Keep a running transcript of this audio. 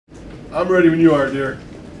I'm ready when you are, dear.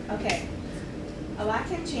 Okay. A lot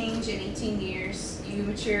can change in 18 years. You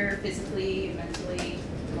mature physically, mentally,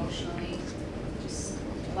 emotionally. Just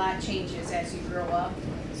a lot changes as you grow up.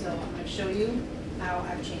 So I'm going to show you how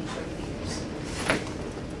I've changed over the years.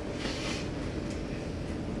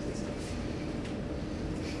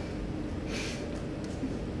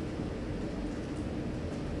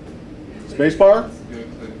 Spacebar?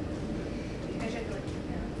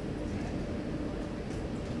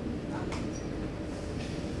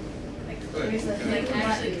 Like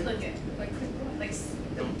actually click it. Like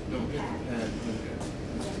Don't hit the pad.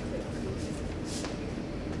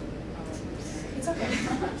 it's okay.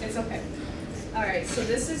 It's okay. All right, so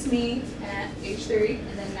this is me at age 30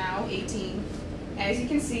 and then now 18. As you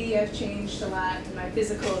can see, I've changed a lot in my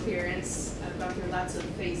physical appearance. I've gone through lots of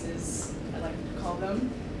phases, I like to call them.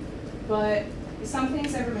 But some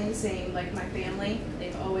things have remained the same, like my family.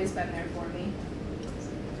 They've always been there for me.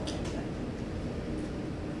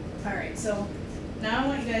 All right, so now I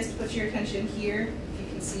want you guys to put your attention here, if you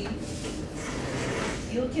can see.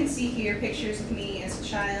 You can see here pictures of me as a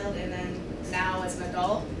child and then now as an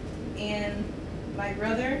adult. And my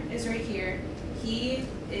brother is right here. He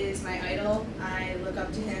is my idol. I look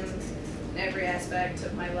up to him in every aspect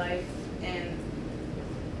of my life, and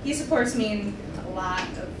he supports me in a lot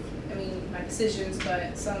of, my decisions,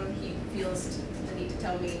 but some he feels the need to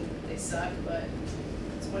tell me they suck, but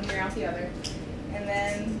it's one ear out the other. And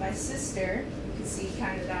then my sister, you can see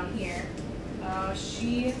kind of down here,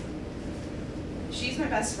 she's my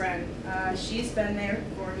best friend. She's been there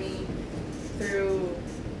for me through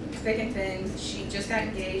thick and thin. She just got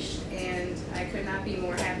engaged and I could not be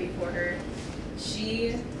more happy for her.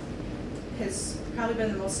 She has probably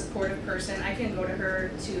been the most supportive person. I can go to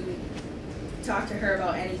her to talk to her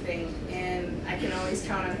about anything and I can always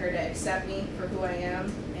count on her to accept me for who I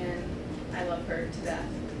am, and I love her to death.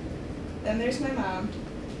 Then there's my mom.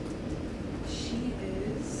 She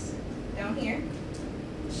is down here.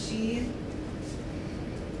 She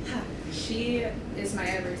is my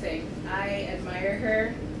everything. I admire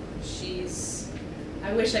her.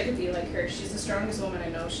 I wish I could be like her. She's the strongest woman I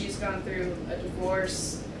know. She's gone through a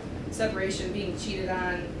divorce, separation, being cheated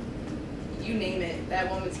on, you name it.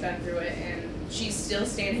 That woman's been through it, and she's still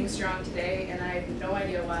standing strong today, and I have no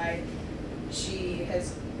idea why she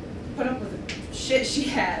has put up with the shit she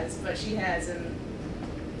has, but she has, and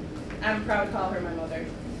I'm proud to call her my mother.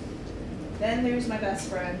 Then there's my best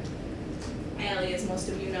friend, Allie, as most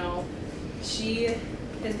of you know. She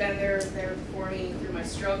has been there for me through my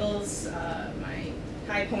struggles, my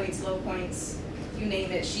high points, low points, you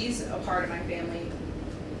name it. She's a part of my family.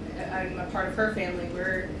 I'm a part of her family.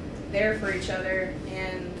 We're there for each other,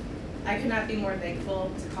 and I could not be more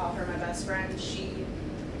thankful to call her my best friend. She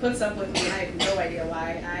puts up with me, and I have no idea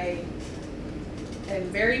why. I am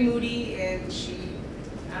very moody, and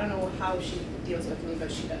I don't know how she deals with me,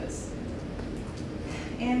 but she does.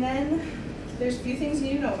 And then there's a few things you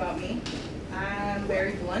need to know about me. I'm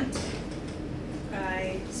very blunt.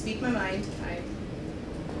 I speak my mind. I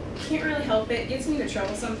can't really help it. It gets me into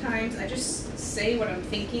trouble sometimes. I just say what I'm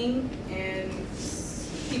thinking, and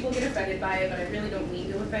people get offended by it, but I really don't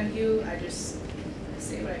mean to offend you. I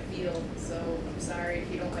say what I feel, so I'm sorry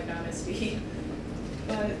if you don't like honesty.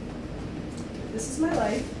 But this is my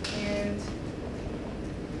life, and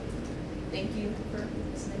thank you for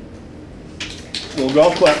listening. Little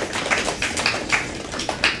golf clap.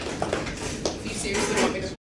 Be serious.